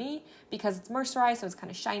amigurumi because it's mercerized, so it's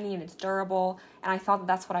kind of shiny and it's durable. And I thought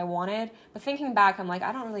that's what I wanted. But thinking back, I'm like,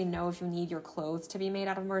 I don't really know if you need your clothes to be made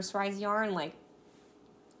out of mercerized yarn. Like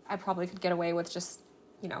I probably could get away with just,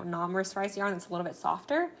 you know, non-mercerized yarn that's a little bit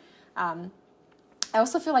softer. I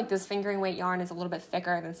also feel like this fingering weight yarn is a little bit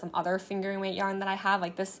thicker than some other fingering weight yarn that I have.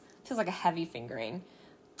 Like this feels like a heavy fingering.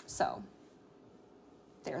 So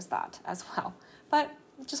there's that as well. But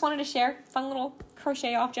just wanted to share, fun little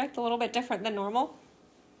crochet object, a little bit different than normal.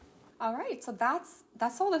 All right, so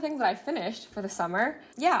that's all the things that I finished for the summer.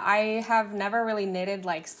 Yeah, I have never really knitted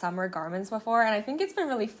like summer garments before, and I think it's been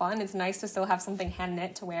really fun. It's nice to still have something hand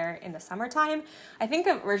knit to wear in the summertime. I think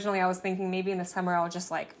originally I was thinking maybe in the summer I'll just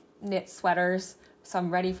like knit sweaters so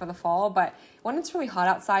I'm ready for the fall, but when it's really hot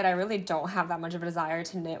outside, I really don't have that much of a desire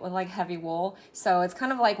to knit with like heavy wool. So it's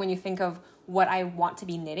kind of like when you think of what I want to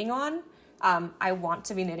be knitting on, I want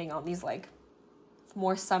to be knitting on these like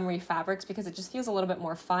more summery fabrics because it just feels a little bit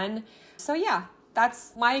more fun. So yeah,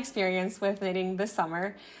 that's my experience with knitting this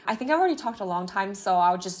summer. I think I've already talked a long time, so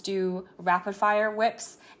I'll just do rapid fire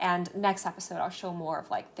whips, and next episode I'll show more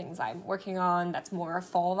of like things I'm working on that's more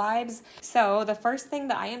fall vibes. So the first thing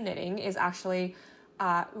that I am knitting is actually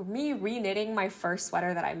me re-knitting my first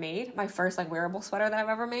sweater that I made, my first like wearable sweater that I've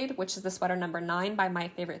ever made, which is the sweater number 9 by My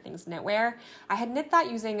Favorite Things Knitwear. I had knit that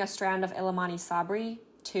using a strand of Illimani Sabri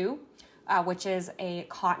 2, which is a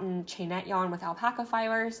cotton chainette yarn with alpaca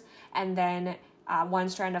fibers, and then one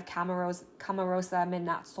strand of Camarosa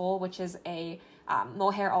Midnight Soul, which is a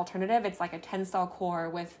mohair alternative. It's like a tensile core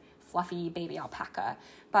with fluffy baby alpaca.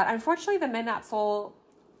 But unfortunately, the Midnight Soul,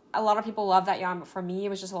 a lot of people love that yarn, but for me, it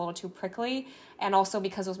was just a little too prickly. And also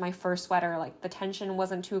because it was my first sweater, like the tension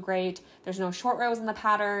wasn't too great. There's no short rows in the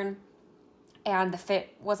pattern, and the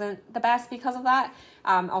fit wasn't the best because of that.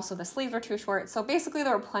 Also, the sleeves were too short. So basically,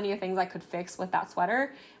 there were plenty of things I could fix with that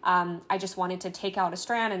sweater. I just wanted to take out a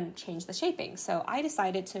strand and change the shaping. So I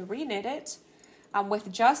decided to re-knit it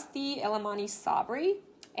with just the Illimani Sabri.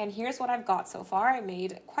 And here's what I've got so far. I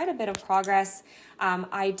made quite a bit of progress.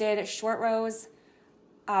 I did short rows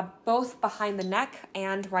both behind the neck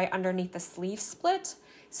and right underneath the sleeve split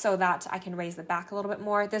so that I can raise the back a little bit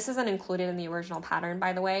more. This isn't included in the original pattern,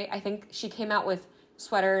 by the way. I think she came out with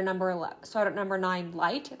sweater number 9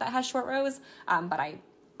 light that has short rows, but I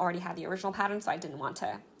already had the original pattern, so I didn't want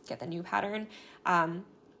to get the new pattern.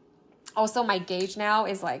 Also, my gauge now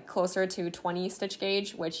is like closer to 20 stitch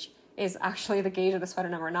gauge, which is actually the gauge of the sweater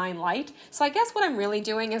number 9 light. So I guess what I'm really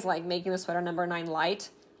doing is like making the sweater number 9 light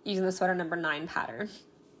using the sweater number 9 pattern,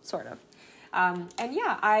 sort of. And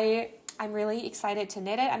yeah, I'm really excited to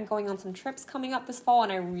knit it. I'm going on some trips coming up this fall,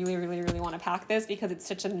 and I really, really, really want to pack this because it's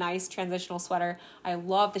such a nice transitional sweater. I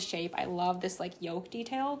love the shape. I love this like yoke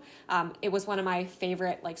detail. It was one of my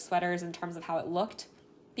favorite like sweaters in terms of how it looked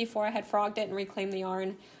before I had frogged it and reclaimed the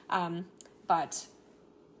yarn. But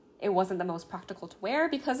it wasn't the most practical to wear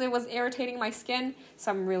because it was irritating my skin.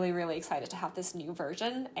 So I'm really, really excited to have this new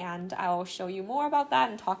version, and I'll show you more about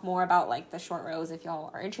that and talk more about like the short rows if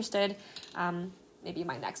y'all are interested, maybe in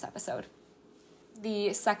my next episode.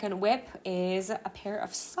 The second whip is a pair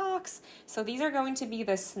of socks. So these are going to be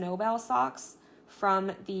the Snowbell socks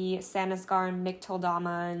from the Sandnes Garn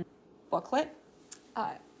Miktildamen booklet.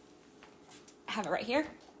 I have it right here.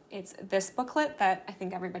 It's this booklet that I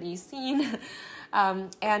think everybody's seen.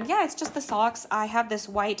 And yeah, it's just the socks. I have this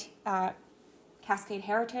white Cascade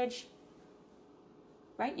Heritage,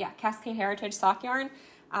 right? Yeah, Cascade Heritage sock yarn.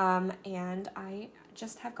 And I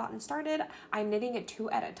just have gotten started. I'm knitting it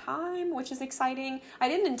 2 at a time, which is exciting. I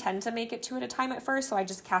didn't intend to make it 2 at a time at first, so I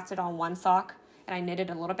just cast it on one sock and I knitted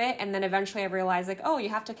a little bit. And then eventually I realized like, oh, you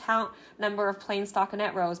have to count number of plain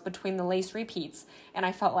stockinette rows between the lace repeats. And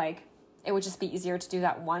I felt like it would just be easier to do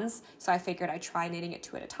that once. So I figured I'd try knitting it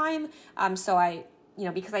 2 at a time. So I,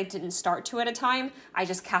 because I didn't start 2 at a time, I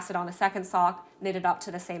just cast it on the second sock, knitted up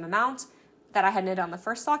to the same amount that I had knitted on the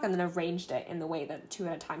first sock, and then arranged it in the way that 2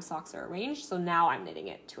 at a time socks are arranged. So now I'm knitting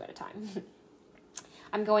it 2 at a time.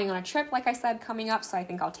 I'm going on a trip, like I said, coming up. So I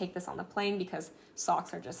think I'll take this on the plane because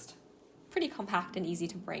socks are just pretty compact and easy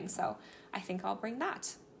to bring. So I think I'll bring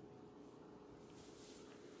that.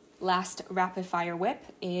 Last rapid fire whip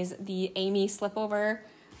is the Amy Slipover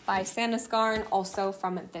by Sandnes Garn, also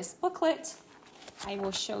from this booklet. I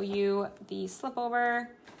will show you the slipover.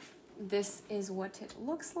 This is what it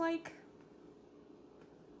looks like.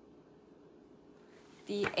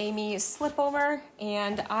 The Amy Slipover,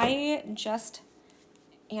 and I just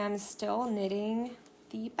am still knitting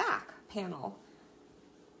the back panel.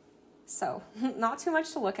 So not too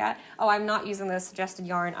much to look at. Oh, I'm not using the suggested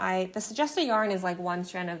yarn. The suggested yarn is like one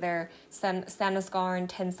strand of their Sandnes Garn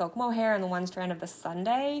 10 silk mohair and the one strand of the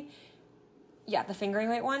Sunday. Yeah, the fingering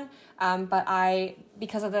weight one. But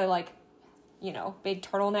because of the like, big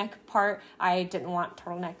turtleneck part, I didn't want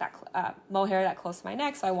turtleneck mohair that close to my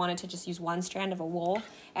neck. So I wanted to just use one strand of a wool.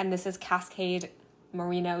 And this is Cascade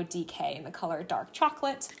Merino DK in the color dark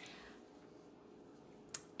chocolate.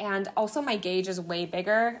 And also my gauge is way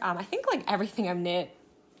bigger. I think like everything I've knit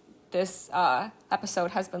this episode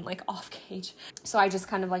has been like off gauge. So I just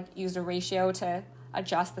kind of like used a ratio to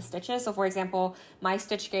adjust the stitches. So for example, my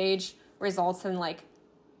stitch gauge results in like,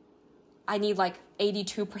 I need like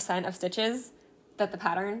 82% of stitches that the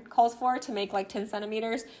pattern calls for to make like 10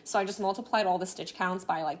 centimeters. So I just multiplied all the stitch counts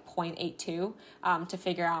by like 0.82 to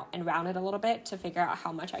figure out and round it a little bit to figure out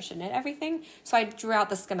how much I should knit everything. So I drew out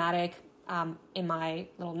the schematic in my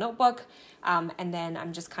little notebook, and then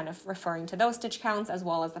I'm just kind of referring to those stitch counts as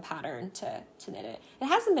well as the pattern to knit it. It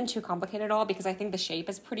hasn't been too complicated at all because I think the shape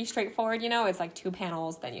is pretty straightforward, it's like 2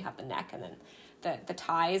 panels, then you have the neck and then the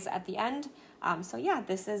ties at the end. So yeah,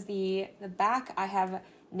 this is the back. I have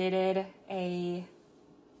knitted the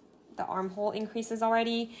armhole increases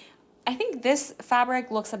already. I think this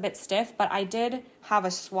fabric looks a bit stiff, but I did have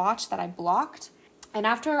a swatch that I blocked. And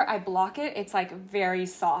after I block it, it's like very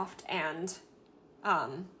soft and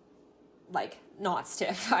like not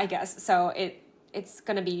stiff, I guess. So it's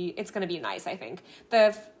gonna be nice, I think.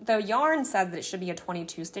 The yarn says that it should be a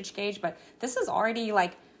 22 stitch gauge, but this is already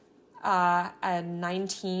like a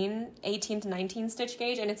 18 to 19 stitch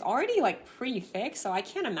gauge, and it's already like pretty thick. So I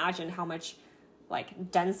can't imagine how much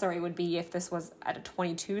like denser it would be if this was at a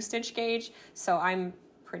 22 stitch gauge. So I'm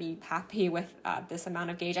pretty happy with this amount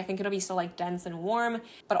of gauge. I think it'll be still like dense and warm,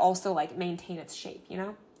 but also like maintain its shape,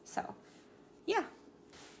 So yeah.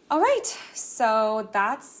 All right, so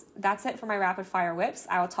that's it for my rapid fire whips.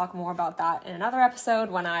 I will talk more about that in another episode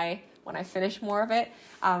when I finish more of it.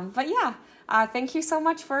 But yeah, thank you so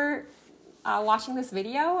much for watching this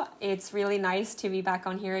video. It's really nice to be back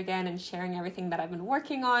on here again and sharing everything that I've been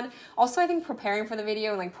working on. Also, I think preparing for the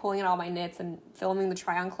video and like pulling out all my knits and filming the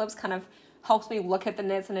try-on clips kind of helps me look at the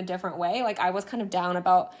knits in a different way. Like, I was kind of down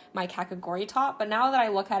about my Kakigori top, but now that I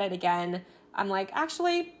look at it again, I'm like,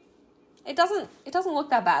 actually, it doesn't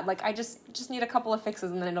look that bad. Like, I just need a couple of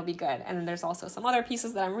fixes and then it'll be good. And then there's also some other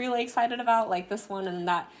pieces that I'm really excited about, like this one and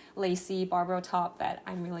that lacy Barbroe top that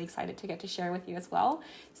I'm really excited to get to share with you as well.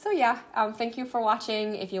 So yeah, thank you for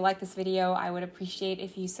watching. If you like this video, I would appreciate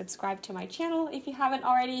if you subscribe to my channel if you haven't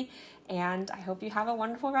already. And I hope you have a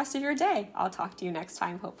wonderful rest of your day. I'll talk to you next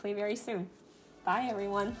time, hopefully very soon. Bye,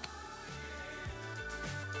 everyone.